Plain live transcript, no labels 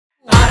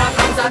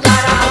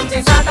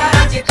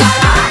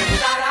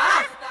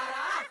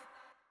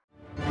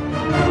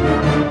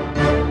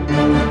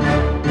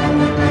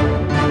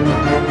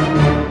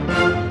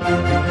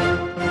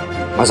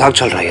मजाक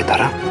चल रहा है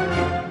तारा?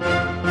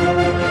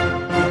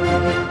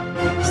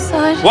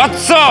 सर।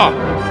 What's up?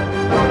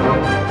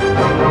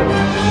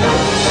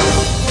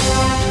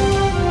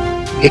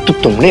 एक तो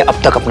तुमने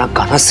अब तक अपना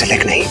गाना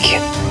सिलेक्ट नहीं किया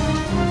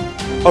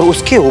और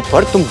उसके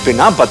ऊपर तुम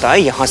बिना बताए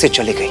यहां से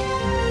चले गई।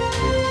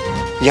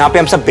 यहां पे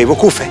हम सब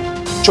बेवकूफ हैं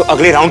जो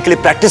अगले राउंड के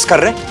लिए प्रैक्टिस कर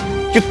रहे हैं।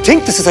 You think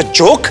this is a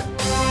joke?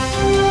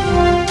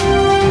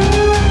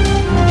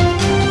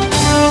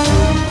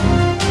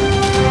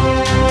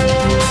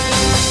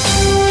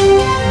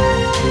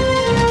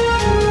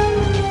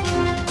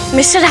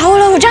 Mister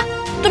Rahul Ahuja,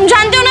 तुम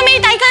जानते हो ना मेरी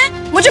ताई कहाँ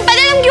है? मुझे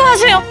पता है तुम क्यों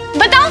हंस रहे हो।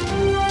 बताओ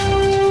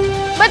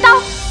बताओ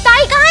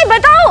ताई कहाँ है?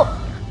 बताओ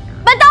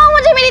बताओ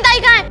मुझे मेरी ताई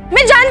कहाँ है?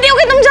 मैं जानती हूँ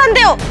कि तुम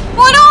जानते हो।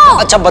 बोलो।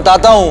 अच्छा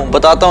बताता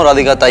हूँ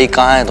राधिका ताई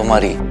कहाँ है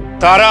तुम्हारी।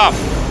 तारा,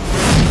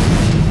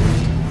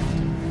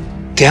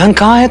 ध्यान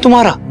कहाँ है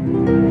तुम्हारा?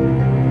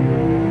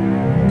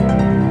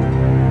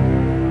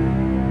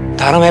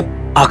 तारा, मैं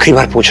आखिरी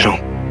बार पूछ रहा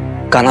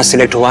हूं, गाना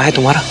सिलेक्ट हुआ है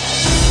तुम्हारा?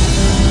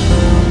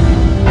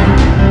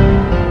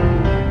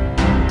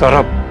 तारा,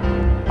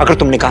 अगर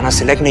तुमने गाना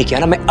सिलेक्ट नहीं किया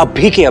ना, मैं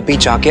अभी के अभी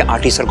जाके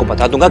आरटी सर को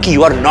बता दूंगा कि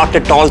you are not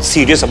at all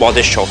serious about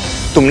this show.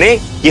 तुमने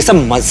ये सब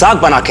मजाक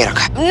बना के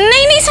रखा है।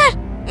 नहीं नहीं सर,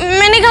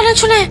 मैंने गाना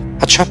चुना है।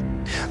 अच्छा,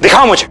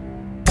 दिखाओ मुझे।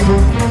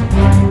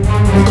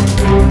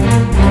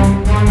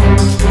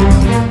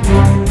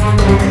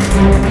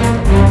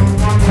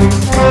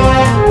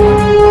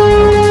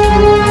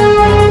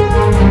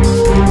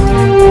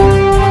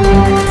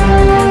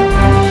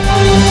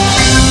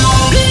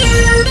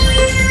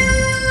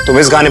 तुम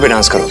इस गाने पे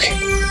डांस करोगे?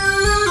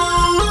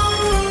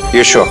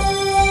 You sure?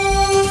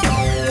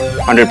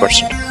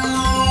 100%.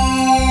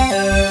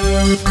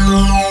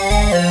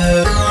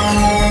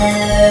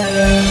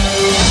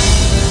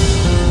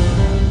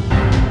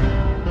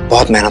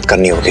 बहुत मेहनत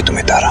करनी होगी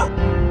तुम्हें तारा।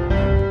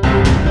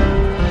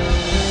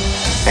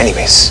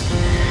 Anyways,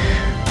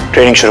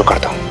 ट्रेनिंग शुरू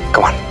करता हूं।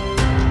 Come on.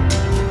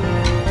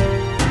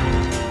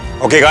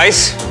 Okay guys,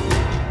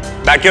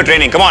 back to your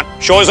training. Come on,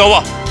 show is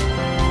over.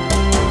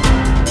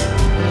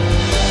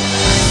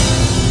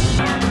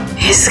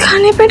 इस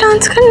गाने पे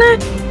डांस करना है?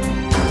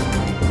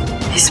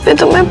 इस पे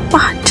तो मैं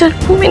 5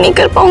 जन्मों में नहीं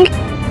कर पाऊंगी।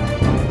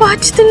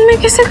 5 दिन में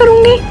कैसे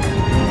करूंगी?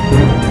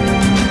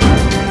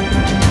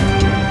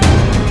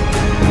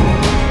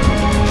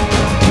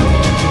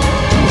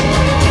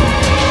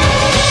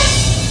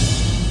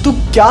 तू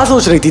क्या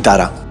सोच रही थी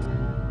तारा?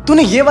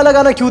 तूने ये वाला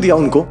गाना क्यों दिया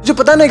उनको, जो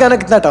पता नहीं गाना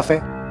कितना टफ है?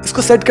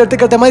 इसको सेट करते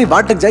करते हमारी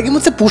बात लग जाएगी।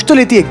 मुझसे पूछ तो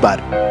लेती एक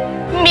बार।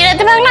 मेरा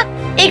दिमाग ना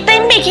एक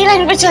टाइम पे एक ही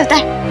लाइन पे चलता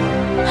है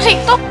और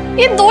एक तो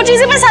ये 2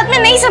 चीजें मैं साथ में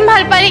नहीं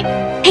संभाल पा रही।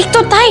 एक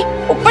तो ताई,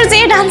 ऊपर से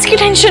ये डांस की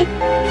टेंशन।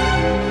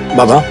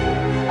 बाबा,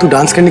 तू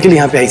डांस करने के लिए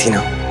यहाँ पे आई थी ना?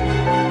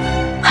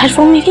 और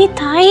वो मेरी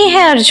ताई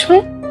है अर्जुन,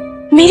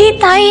 मेरी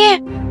ताई है।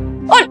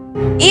 और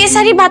ये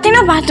सारी बातें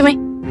ना बाद में।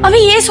 अभी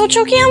ये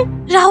सोचो कि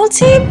हम राहुल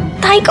से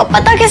ताई का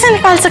पता कैसे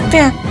निकाल सकते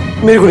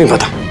हैं। मेरे को नहीं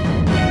पता।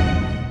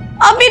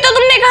 अभी तो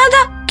तुमने कहा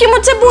था कि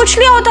मुझसे पूछ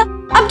लिया होता।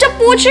 अब जब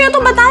पूछ रहे हो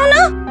तो बताओ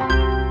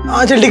ना।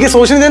 हाँ चल ठीक है,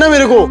 सोचने देना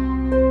मेरे को।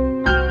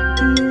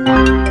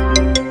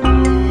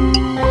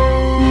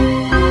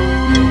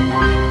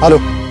 हेलो,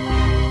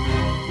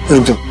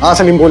 रुक जाओ। हाँ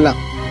सलीम बोलना,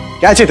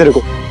 क्या चाहिए तेरे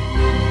को?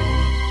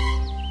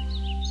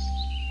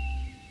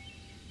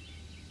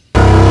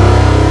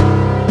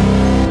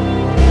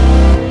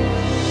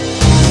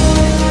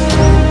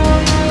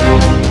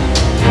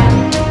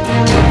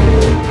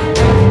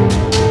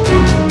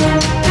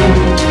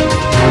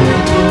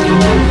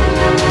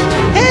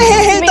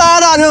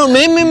 तारा, नो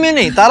मैं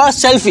नहीं, तारा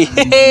selfie.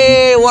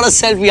 What a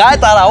selfie. Hi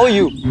Tara, how are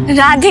you?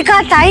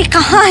 Radhika ताई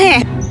कहाँ है?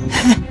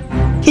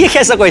 ये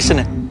कैसा क्वेश्चन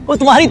है? वो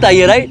तुम्हारी ताई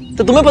है राइट,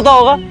 तो तुम्हें पता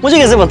होगा, मुझे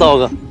कैसे पता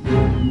होगा?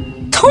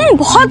 तुम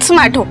बहुत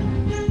स्मार्ट हो।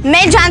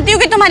 मैं जानती हूँ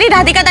कि तुम्हारी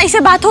राधिका ताई से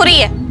बात हो रही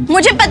है।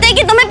 मुझे पता है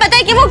कि तुम्हें पता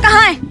है कि वो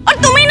कहाँ है और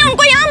तुम्हें ना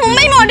उनको यहाँ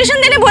मुंबई में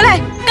ऑडिशन देने बोला है।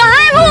 कहाँ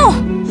है वो?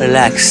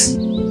 रिलैक्स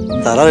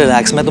तारा,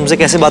 रिलैक्स। मैं तुमसे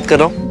कैसे बात कर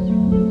रहा हूँ?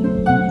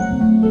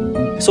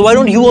 So why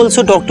don't you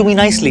also talk to me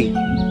nicely?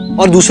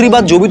 और दूसरी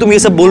बात, जो भी तुम ये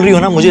सब बोल रही हो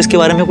ना, मुझे इसके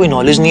बारे में कोई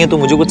नॉलेज नहीं है, तो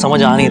मुझे कुछ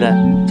समझ आ नहीं रहा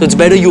है। So it's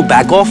better you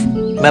back off.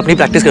 मैं अपनी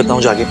प्रैक्टिस करता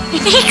हूँ जाके।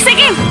 एक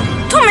सेकेंड,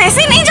 तुम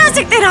ऐसे नहीं जा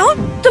सकते राहुल।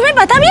 तुम्हें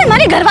पता भी है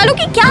हमारे घर वालों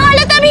की क्या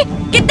हालत है अभी?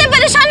 कितने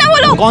परेशान है वो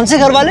लोग। कौन से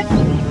घर वाले?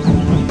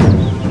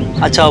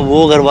 अच्छा,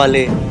 वो घर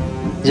वाले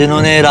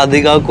जिन्होंने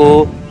राधिका को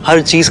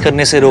हर चीज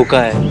करने से रोका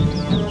है।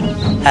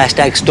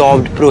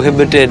 #stopped,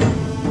 prohibited।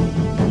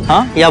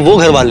 हाँ, या वो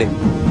घर वाले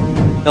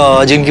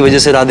जिनकी वजह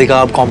से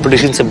राधिका अब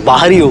कंपटीशन से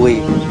बाहर ही हो गई।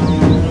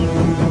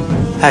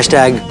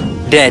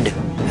 #dead,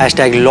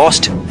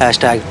 #lost,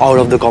 #out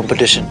of the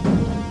competition।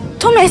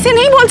 तुम ऐसे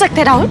नहीं बोल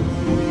सकते राहुल।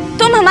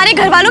 तुम हमारे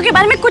घर वालों के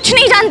बारे में कुछ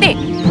नहीं जानते।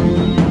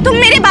 तुम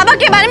मेरे बाबा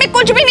के बारे में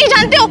कुछ भी नहीं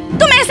जानते हो।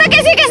 तुम ऐसा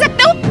कैसे कह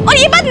सकते हो? और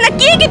ये बात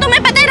नक्की है कि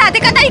तुम्हें पता है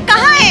राधिका ताई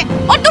कहाँ है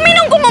और तुम ही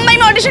उनको मुंबई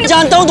में ऑडिशन।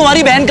 जानता हूँ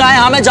तुम्हारी बहन कहाँ है।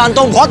 हाँ मैं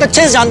जानता हूँ, बहुत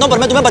अच्छे से जानता हूँ, पर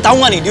मैं तुम्हें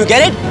बताऊंगा नहीं। Do you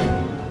get it?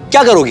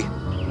 क्या करोगी?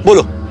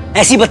 बोलो,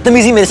 ऐसी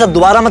बदतमीजी मेरे साथ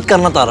दोबारा मत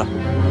करना तारा।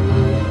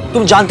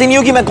 तुम जानती नहीं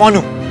हो कि मैं कौन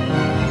हूं।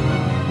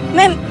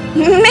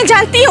 मैं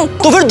जानती हूँ।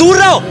 तो फिर दूर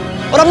रहो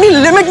और अपनी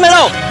लिमिट में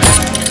रहो।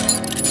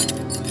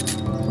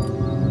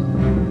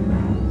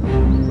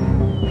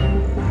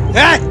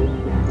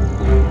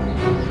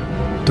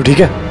 तू ठीक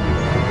है?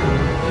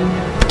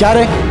 क्या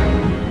रे?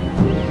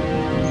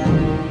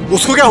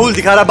 उसको क्या हुल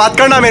दिखा रहा? बात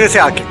करना मेरे से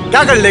आके।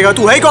 क्या कर लेगा?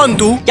 तू है कौन?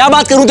 तू क्या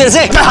बात करूं तेरे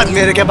से?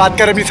 मेरे के बात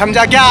कर, अभी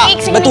समझा क्या?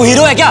 मैं तू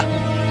हीरो है क्या?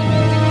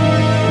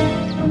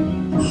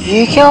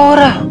 ये क्या हो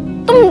रहा है?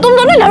 तुम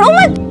दोनों लड़ो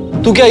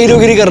मत। तू क्या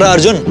हीरोगिरी कर रहा है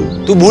अर्जुन?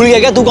 तू भूल गया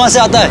क्या तू कहां से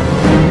आता है?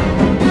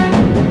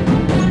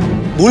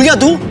 भूल गया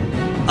तू?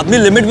 अपनी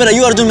लिमिट में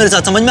रहियो अर्जुन मेरे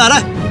साथ, समझ में आ रहा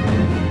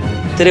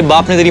है? तेरे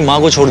बाप ने तेरी माँ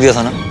को छोड़ दिया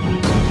था ना,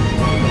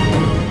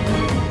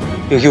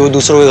 क्योंकि वो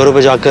दूसरों के घरों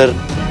पे जाकर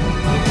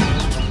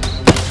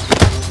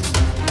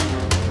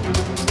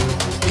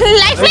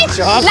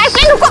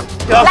लाइफलाइन रुको।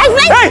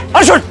 लाइफलाइन।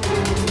 अर्जुन,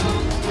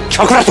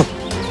 क्या कर रहा तुम?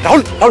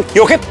 Rahul, Rahul,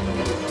 you okay?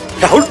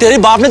 राहुल, तेरे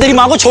बाप ने तेरी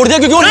माँ को छोड़ दिया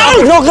क्योंकि वो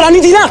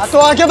नौकरानी थी ना। तो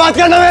आके बात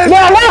करना मेरे।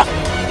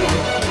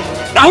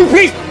 Rahul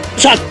please,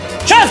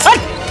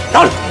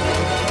 Rahul,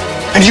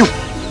 and you,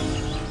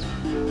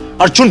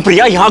 Arjun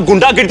प्रिया, यहाँ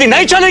गुंडागिर्दी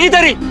नहीं चलेगी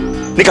तेरी।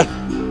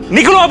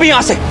 निकलो अभी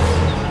यहाँ से।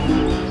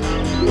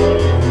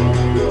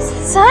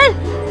 सर,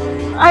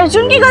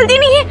 अर्जुन की गलती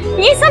नहीं है,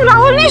 ये सब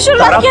राहुल ने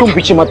शुरुआत किया। तुम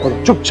पीछे मत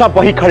पड़ो, चुपचाप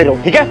वहीं खड़े रहो,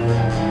 ठीक है?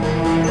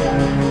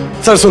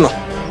 सर सुनो,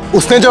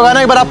 उसने जो कहा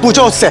ना, एक बार आप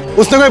पूछो उससे,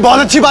 उसने कोई बहुत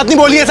अच्छी बात नहीं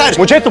बोली है सर।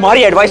 मुझे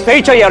तुम्हारी एडवाइस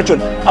नहीं चाहिए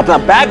अर्जुन। अपना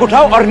बैग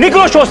उठाओ और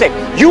निकलो शो से।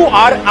 You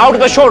are out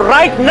of the show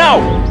right now.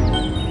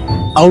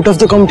 Out of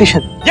the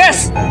competition?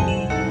 Yes.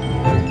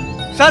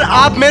 Sir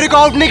आप मेरे को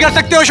आउट नहीं कर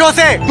सकते हो शो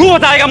से। तू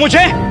बताएगा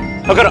मुझे?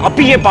 अगर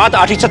अभी ये बात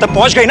आठी तक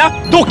पहुंच गई ना,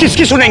 तो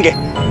किसकी सुनेंगे,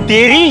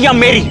 तेरी या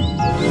मेरी?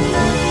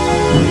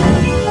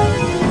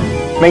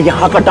 मैं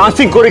यहाँ का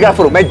डांसिंग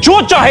कोरियोग्राफर हूं, मैं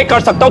जो चाहे कर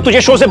सकता हूं,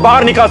 तुझे शो से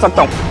बाहर निकाल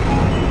सकता हूं।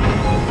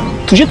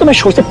 तुझे तो मैं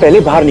शो से पहले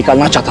बाहर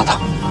निकालना चाहता था,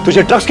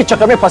 तुझे ड्रग्स के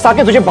चक्कर में फंसा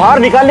के तुझे बाहर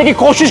निकालने की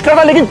कोशिश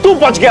करना, लेकिन तू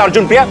बच गया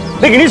अर्जुन प्रिया।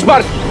 लेकिन इस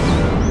बार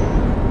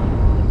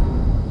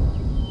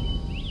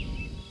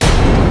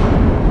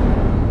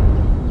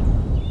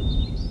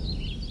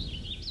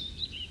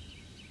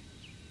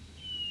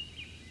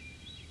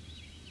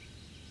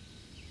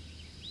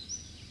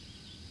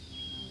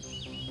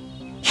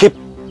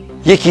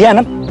ये किया है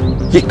ना,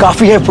 ये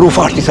काफी है प्रूफ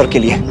आरती सर के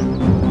लिए।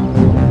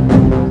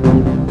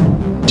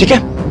 ठीक है,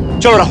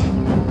 चलो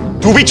राहुल,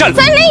 तू भी चल।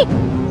 सर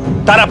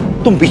नहीं। तारा,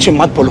 तुम बीच में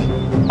मत बोलो।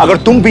 अगर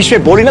तुम बीच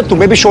में बोली ना,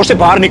 तुम्हें भी शोर से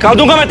बाहर निकाल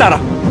दूंगा मैं। तारा,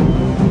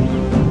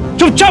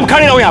 चुपचाप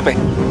खड़े रहो यहां पे।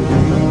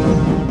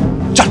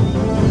 चल।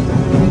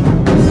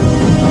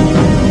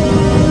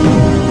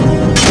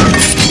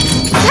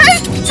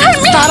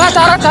 तारा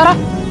तारा तारा,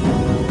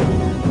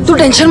 तू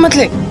टेंशन मत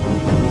ले।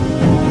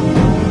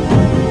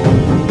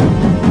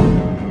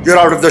 You're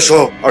out of the show,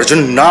 Arjun,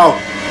 now.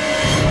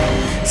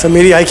 Sir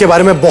मेरी आई के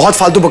बारे में बहुत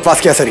फालतू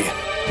बकवास किया सर ये।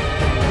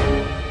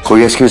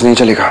 कोई एक्सक्यूज नहीं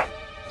चलेगा।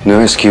 No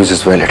excuse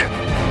is valid.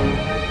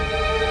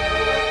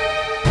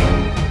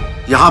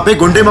 यहाँ पे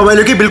गुंडे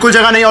मोबाइलों की बिल्कुल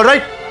जगह नहीं,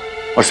 ऑलराइट?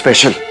 और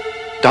स्पेशल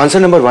डांसर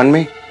नंबर 1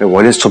 में मैं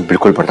वॉयलेंस तो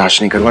बिल्कुल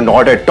बर्दाश्त नहीं करूंगा,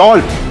 नॉट एट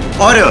ऑल।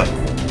 और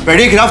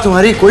पैडी के खिलाफ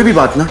तुम्हारी कोई भी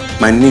बात ना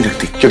मायने नहीं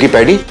रखती, क्योंकि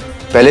पैडी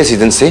पहले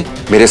सीजन से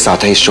मेरे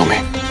साथ है इस शो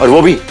में, और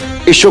वो भी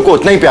इस शो को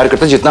उतना ही प्यार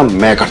करता है जितना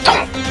मैं करता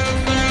हूं।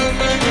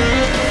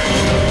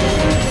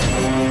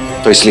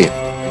 तो इसलिए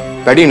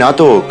पैडी ना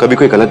तो कभी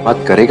कोई गलत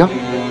बात करेगा,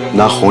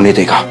 ना होने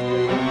देगा।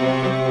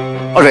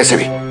 और वैसे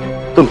भी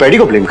तुम पैडी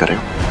को ब्लेम कर रहे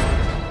हो,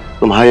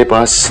 तुम्हारे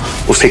पास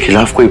उसके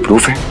खिलाफ कोई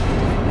प्रूफ है?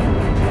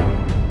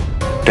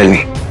 Tell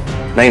me.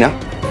 नहीं ना?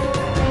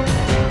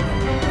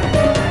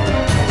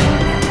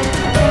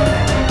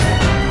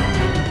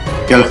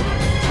 चलो,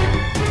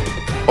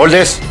 hold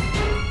this.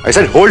 I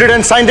said hold it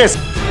and sign this.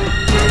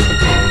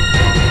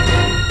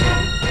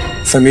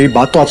 Sir मेरी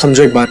बात तो आप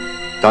समझो एक बार।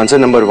 डांसर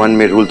नंबर 1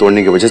 में रूल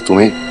तोड़ने की वजह से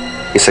तुम्हें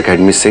इस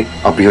एकेडमी से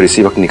अभी और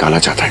इसी वक्त निकाला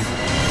जाता है,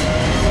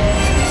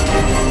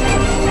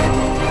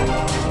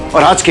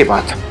 और आज के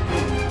बाद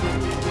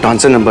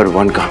डांसर नंबर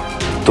 1 का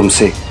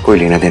तुमसे कोई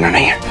लेना देना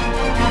नहीं है।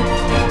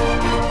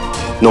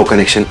 No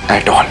connection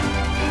at all.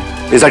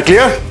 Is that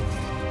clear?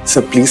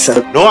 Sir please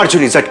sir. No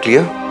Arjun, is that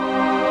clear?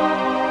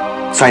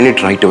 Sign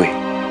it right away,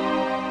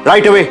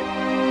 right away.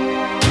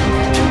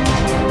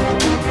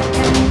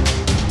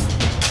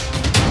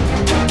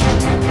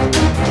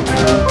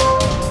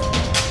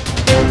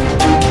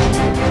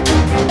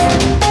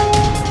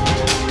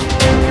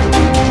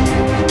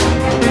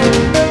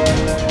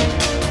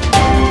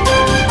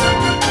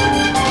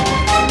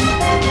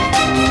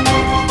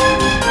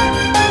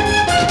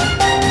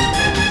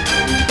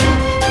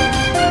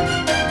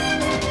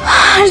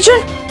 Arjun,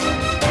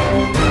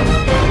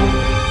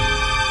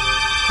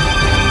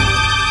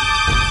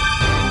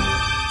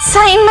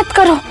 sign मत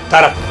करो।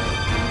 तारा,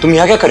 तुम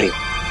यहाँ क्या कर रही हो?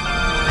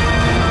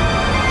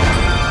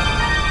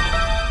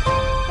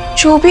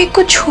 जो भी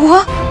कुछ हुआ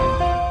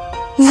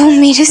वो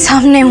मेरे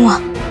सामने हुआ।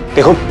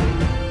 देखो,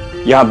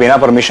 यहाँ बिना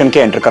परमिशन के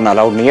एंटर करना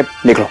अलाउड नहीं है।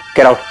 निकलो,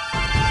 गेट आउट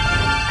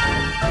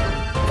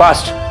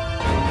फास्ट।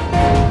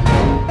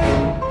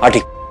 हाँ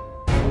ठीक।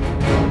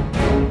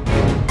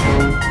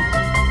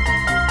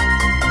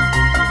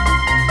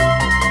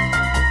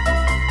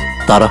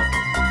 तारा,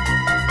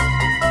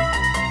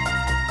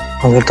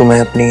 अगर तुम्हें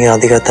अपनी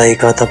राधिका ताई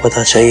का आता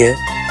पता चाहिए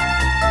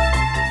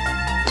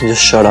तो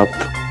just shut up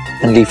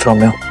and leave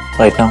from here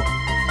right now.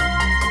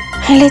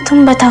 पहले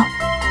तुम बताओ।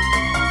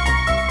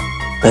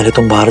 पहले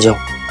तुम बाहर जाओ,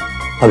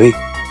 अभी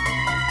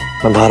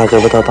मैं बाहर आकर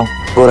बताता हूँ।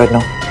 Go right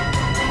now.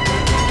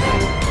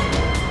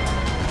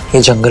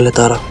 ये जंगल है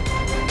तारा,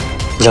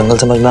 जंगल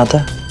समझ में आता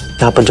है?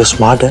 यहाँ पर जो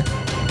स्मार्ट है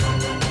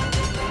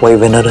वही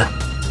विनर है,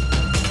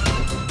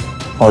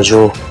 और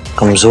जो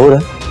कमजोर है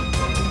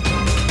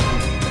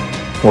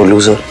वो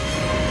लूजर।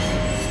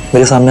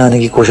 मेरे सामने आने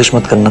की कोशिश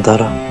मत करना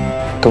तारा।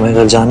 तुम्हें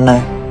अगर जानना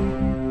है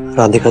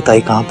राधिका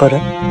ताई कहाँ पर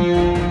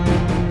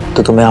है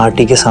तो तुम्हें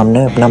आरटी के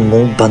सामने अपना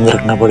मुंह बंद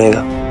रखना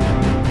पड़ेगा।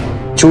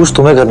 चूज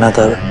तुम्हें करना है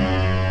तारा,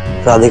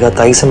 राधिका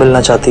ताई से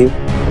मिलना चाहती हो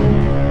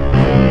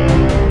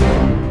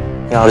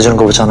या अर्जुन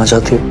को बचाना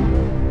चाहती हो?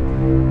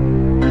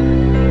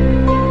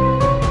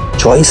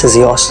 Choice is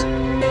yours.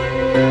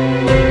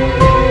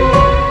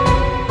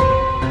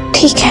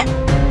 ठीक है,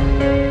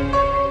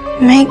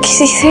 मैं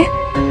किसी से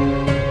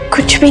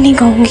कुछ भी नहीं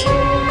कहूंगी,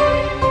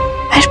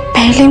 पर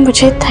पहले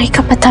मुझे ताई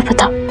का पता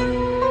बताओ।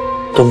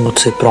 तुम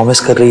मुझसे प्रॉमिस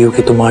कर रही हो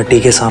कि तुम आरटी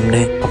के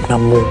सामने अपना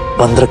मुंह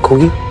बंद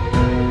रखोगी?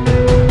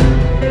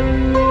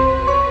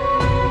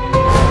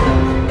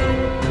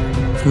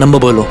 नंबर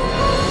बोलो।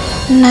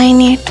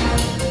 98।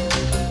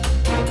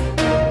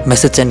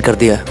 मैसेज सेंड कर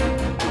दिया है,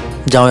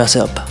 जाओ यहाँ से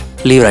अब।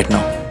 Leave right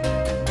now.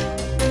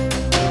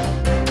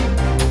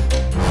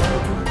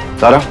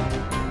 तारा,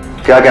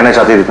 क्या कहना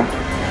चाहती थी तुम?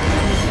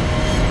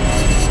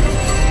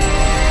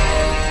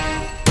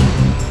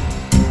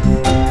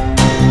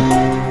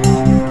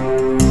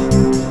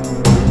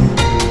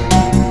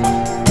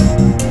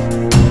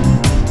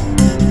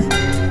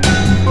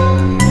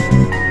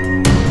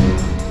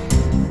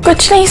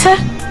 कुछ नहीं सर।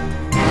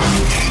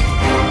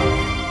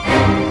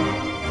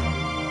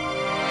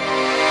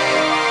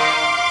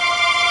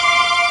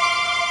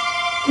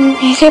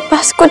 मेरे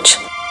पास कुछ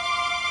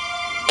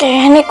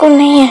कहने को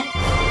नहीं है।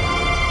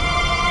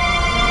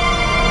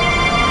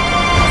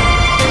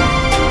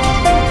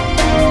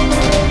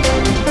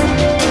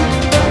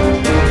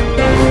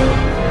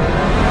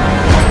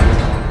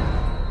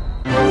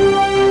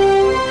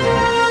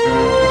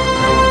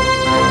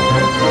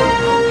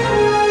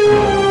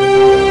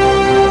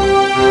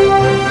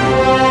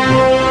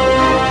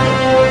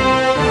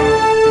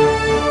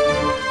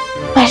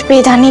 पर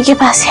बेदानी के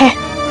पास है।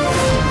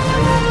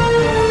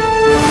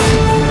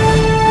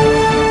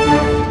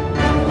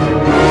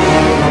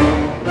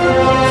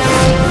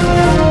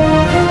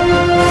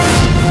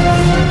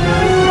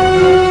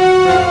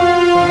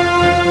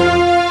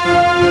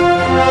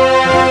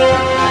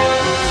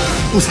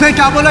 उसने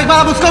क्या बोला, एक बार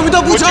आप उसको भी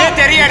तो पूछो। मुझे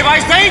तेरी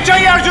एडवाइस नहीं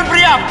चाहिए अर्जुन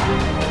प्रिया।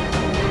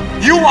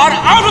 You are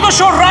out of the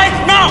show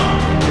right now.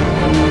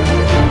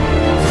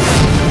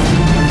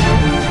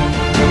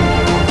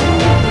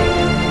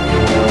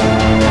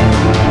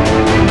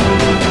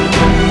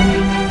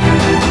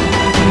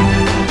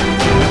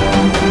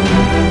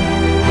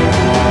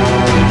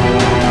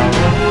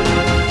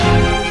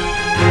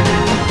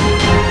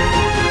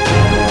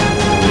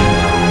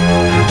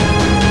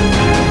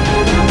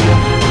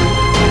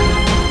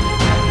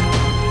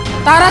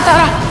 तारा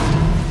तारा,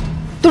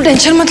 तू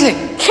टेंशन मत ले।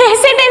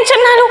 कैसे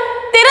टेंशन ना लूं?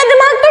 तेरा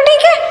दिमाग तो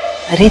ठीक है।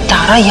 अरे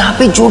तारा, यहाँ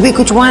पे जो भी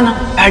कुछ हुआ है ना,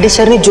 पैडी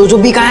सर ने जो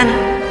भी कहा है ना,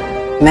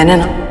 मैंने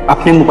ना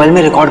अपने मोबाइल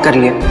में रिकॉर्ड कर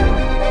लिया।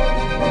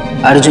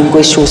 अर्जुन को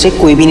इस शो से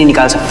कोई भी नहीं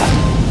निकाल सकता।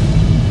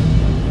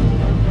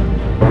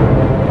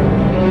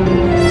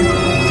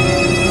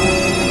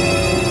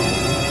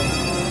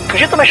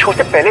 तुझे तो मैं शो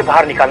से पहले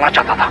बाहर निकालना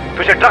चाहता था।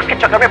 तुझे ड्रग्स के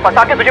चक्कर में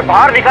फंसा के तुझे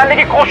बाहर निकालने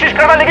की कोशिश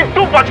करना, लेकिन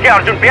तू बच गया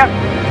अर्जुन प्रिया।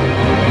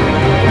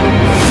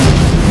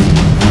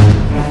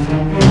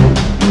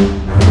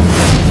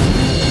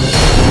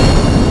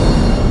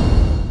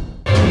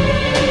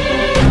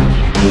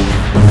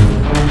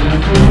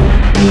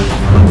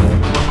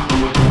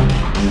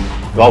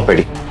 Wow,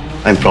 Paddy.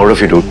 I'm proud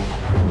of you, dude.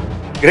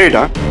 Great,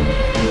 huh?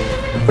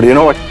 But you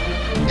know what?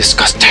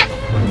 Disgusting.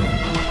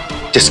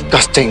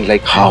 Disgusting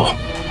like how?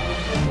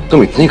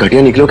 तुम इतनी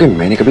घटिया निकलोगे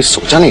मैंने कभी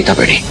सोचा नहीं था,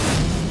 Paddy.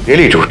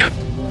 Really, dude.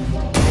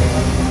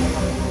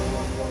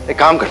 एक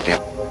काम करते हैं,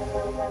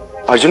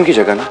 अर्जुन की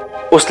जगह ना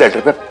उस लेटर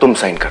पे तुम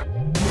साइन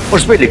करो।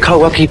 उस पे लिखा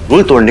हुआ कि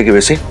रूल तोड़ने की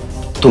वजह से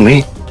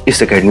तुम्हें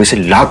इस एकेडमी से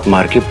लात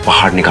मार के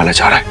बाहर निकाला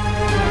जा रहा है।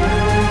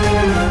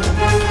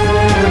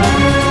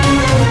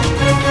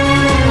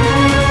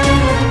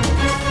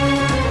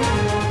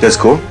 Just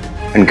go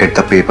and get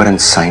the paper and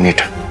sign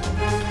it.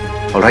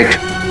 All right?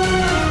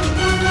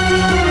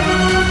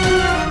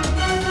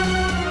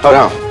 और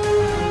हाँ,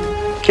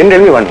 can you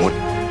tell me one more?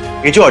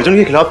 ये जो अर्जुन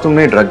के खिलाफ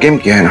तुमने ड्रग गेम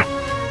किया है ना,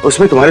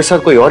 उसमें तुम्हारे साथ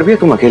कोई और भी है,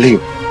 तुम अकेले ही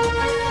हो?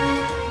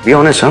 Be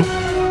honest, huh?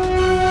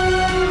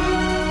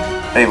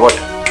 Hey, what?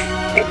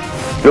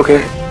 You okay?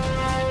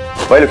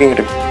 Why looking at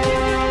him?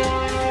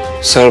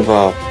 Sir,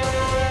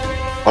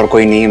 और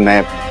कोई नहीं,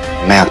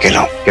 मैं अकेला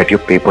हूँ। Get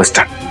your papers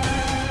done.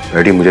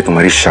 Paddy, मुझे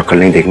तुम्हारी शक्ल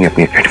नहीं देखनी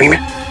अपनी एकेडमी में।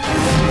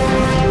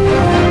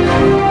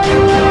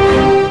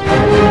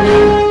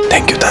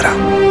 थैंक यू तारा।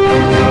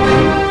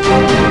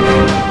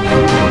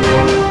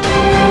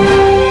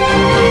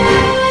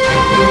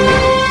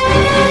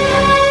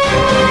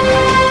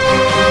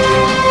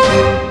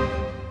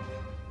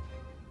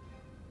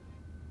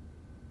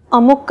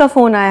 अमुक का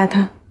फोन आया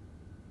था।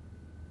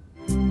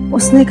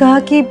 उसने कहा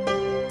कि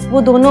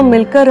वो दोनों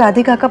मिलकर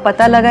राधिका का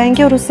पता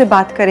लगाएंगे और उससे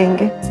बात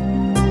करेंगे।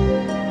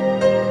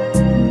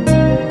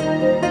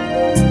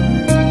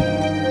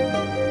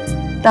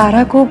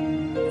 तारा को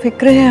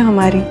फिक्र है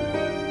हमारी।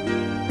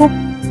 वो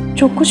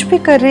जो कुछ भी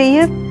कर रही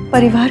है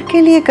परिवार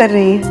के लिए कर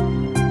रही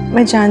है।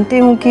 मैं जानती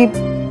हूँ कि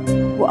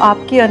वो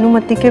आपकी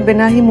अनुमति के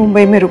बिना ही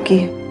मुंबई में रुकी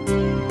है,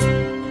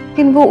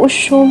 लेकिन वो उस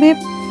शो में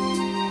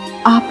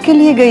आपके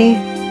लिए गई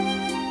है।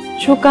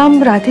 जो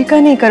काम राधिका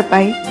नहीं कर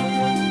पाई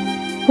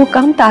वो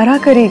काम तारा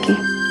करेगी।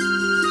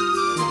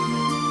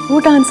 वो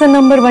डांसर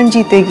नंबर 1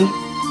 जीतेगी।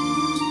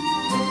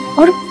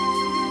 और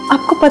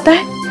आपको पता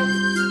है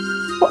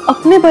वो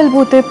अपने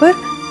बलबूते पर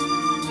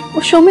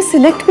उस शो में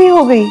सिलेक्ट भी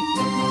हो गई।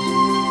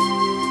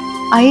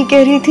 आई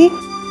कह रही थी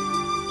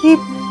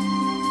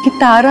कि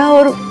तारा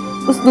और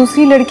उस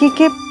दूसरी लड़की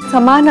के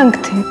समान अंक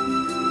थे।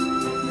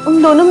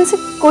 उन दोनों में से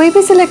कोई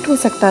भी सिलेक्ट हो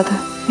सकता था,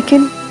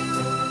 लेकिन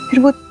फिर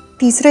वो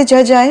तीसरे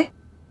जज आए।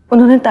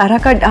 उन्होंने तारा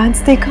का डांस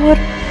देखा और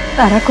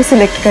तारा को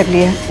सिलेक्ट कर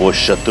लिया। वो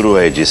शत्रु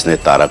है जिसने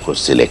तारा को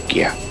सिलेक्ट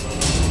किया।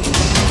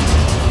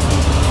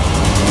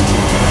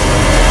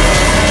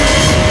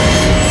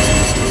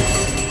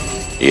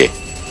 ये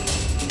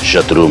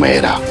शत्रु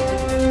मेरा,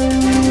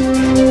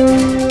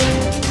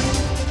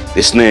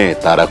 इसने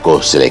तारा को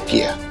सिलेक्ट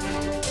किया।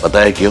 पता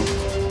है क्यों?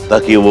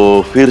 ताकि वो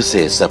फिर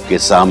से सबके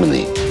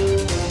सामने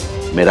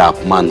मेरा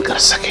अपमान कर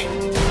सके।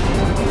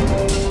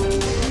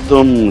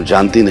 तुम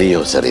जानती नहीं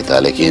हो सरिता,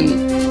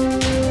 लेकिन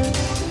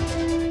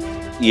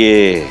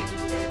ये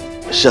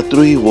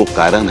शत्रु ही वो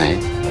कारण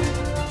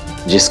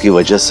है जिसकी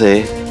वजह से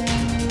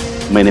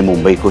मैंने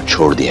मुंबई को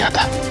छोड़ दिया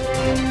था।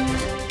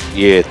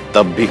 ये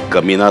तब भी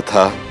कमीना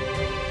था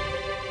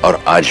और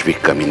आज भी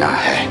कमीना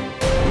है।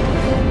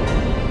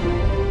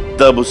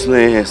 तब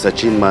उसने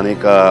सचिन माने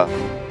का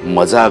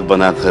मजाक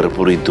बनाकर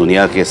पूरी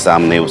दुनिया के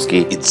सामने उसकी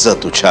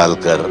इज्जत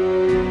उछालकर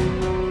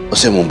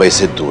उसे मुंबई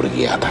से दूर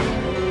किया था।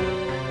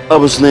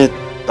 अब उसने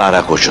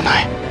तारा को चुना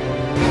है,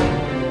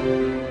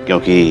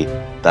 क्योंकि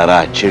तारा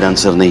अच्छी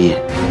डांसर नहीं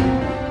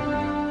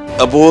है।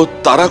 अब वो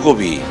तारा को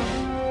भी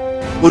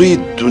पूरी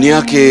दुनिया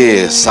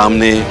के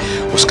सामने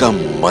उसका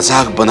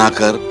मजाक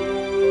बनाकर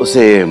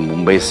उसे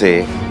मुंबई से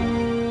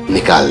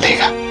निकाल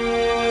देगा।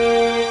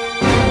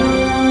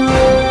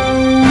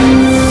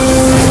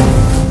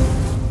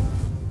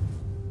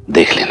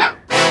 देख लेना।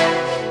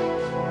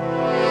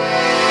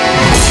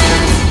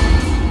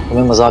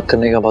 तुम्हें मजाक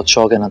करने का बहुत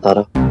शौक है ना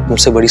तारा?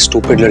 तुमसे बड़ी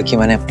स्टूपिड लड़की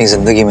मैंने अपनी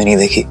जिंदगी में नहीं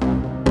देखी।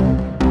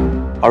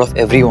 Out of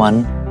everyone,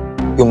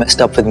 you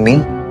messed up with me.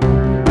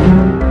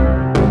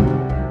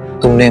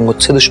 तुमने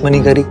मुझसे दुश्मनी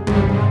करी।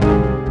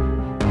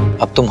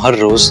 अब तुम हर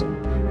रोज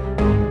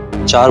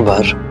 4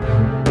 बार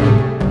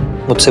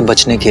मुझसे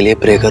बचने के लिए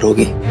प्रे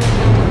करोगी।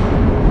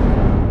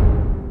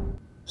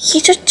 ये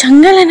जो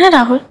जंगल है ना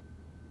राहुल,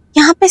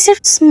 यहाँ पे सिर्फ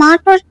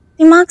स्मार्ट और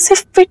दिमाग से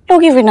फिट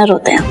लोग ही विनर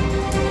होते हैं।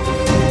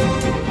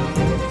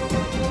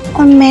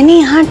 और मैंने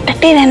यहाँ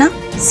डटे रहना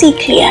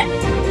सीख लिया है।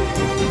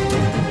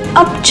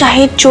 अब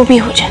चाहे जो भी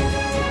हो जाए,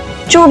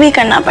 जो भी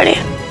करना पड़े,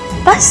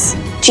 बस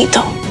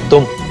जीतो।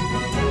 तुम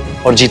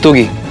और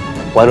जीतोगी।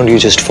 Why don't you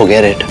just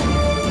forget it?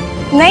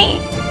 नहीं,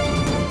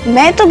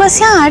 मैं तो बस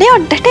यहाँ आड़े और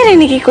डटे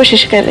रहने की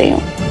कोशिश कर रही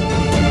हूँ।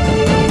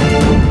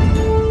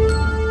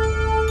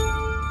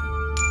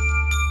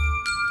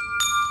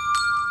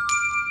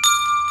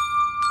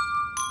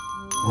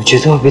 मुझे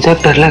तो अभी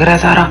तक डर लग रहा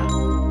है तारा।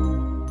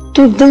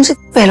 तू एकदम से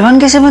पहलवान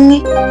कैसे बन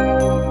गई?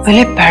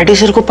 पहले पैडी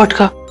सर को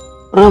पटका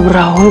और अब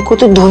राहुल को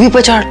तो धोबी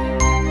पछाड़।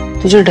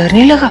 तुझे डर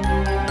नहीं लगा?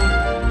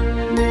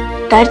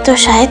 डर तो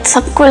शायद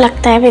सबको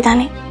लगता है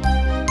विधानी,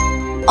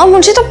 और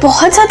मुझे तो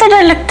बहुत ज्यादा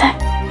डर लगता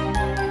है।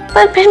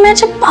 पर फिर मैं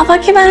जब पापा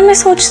के बारे में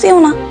सोचती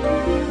हूँ ना,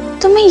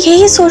 तो मैं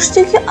यही सोचती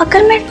हूँ कि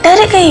अगर मैं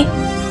डर गई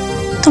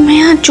तो मैं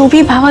यहाँ जो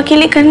भी भावा के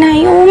लिए करने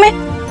आई हूँ वो मैं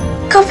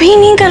कभी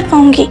नहीं कर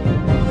पाऊंगी।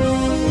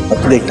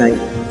 अब देखना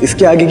है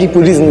इसके आगे की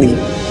पूरी जिंदगी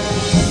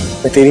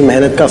मैं तेरी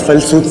मेहनत का फल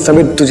सूद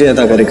समेत तुझे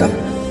अदा करेगा।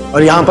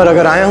 और यहाँ पर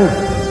अगर आया हूँ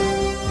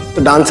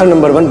तो डांसर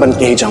नंबर 1 बन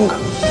के ही जाऊंगा।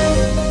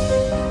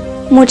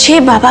 मुझे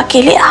बाबा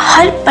के लिए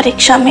हर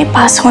परीक्षा में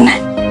पास होना है।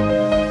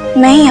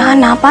 मैं यहाँ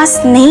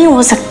नापास नहीं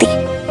हो सकती।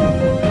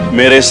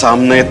 मेरे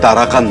सामने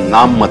तारा का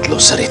नाम मत लो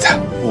सरिता।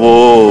 वो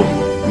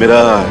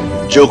मेरा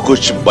जो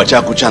कुछ बचा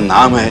कुचा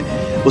नाम है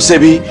उसे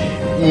भी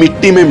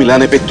मिट्टी में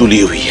मिलाने पे तुली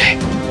हुई है।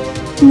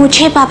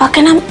 मुझे बाबा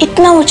का नाम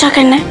इतना ऊंचा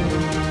करना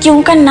है कि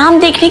उनका नाम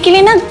देखने के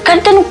लिए ना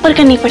गर्दन ऊपर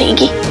करनी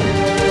पड़ेगी।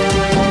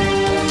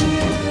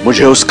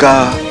 मुझे उसका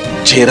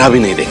चेहरा भी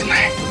नहीं देखना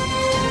है।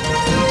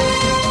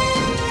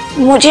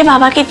 मुझे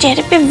बाबा के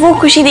चेहरे पे वो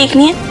खुशी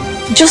देखनी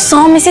है जो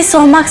 100 में से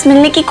 100 मार्क्स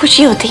मिलने की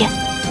खुशी होती है।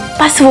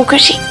 बस वो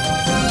खुशी।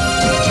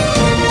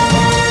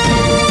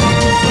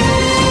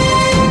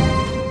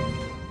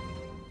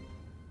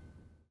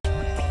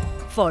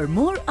 For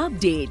more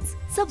updates,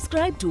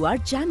 subscribe to our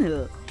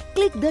channel,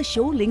 click the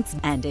show links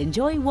and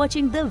enjoy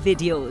watching the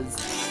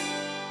videos.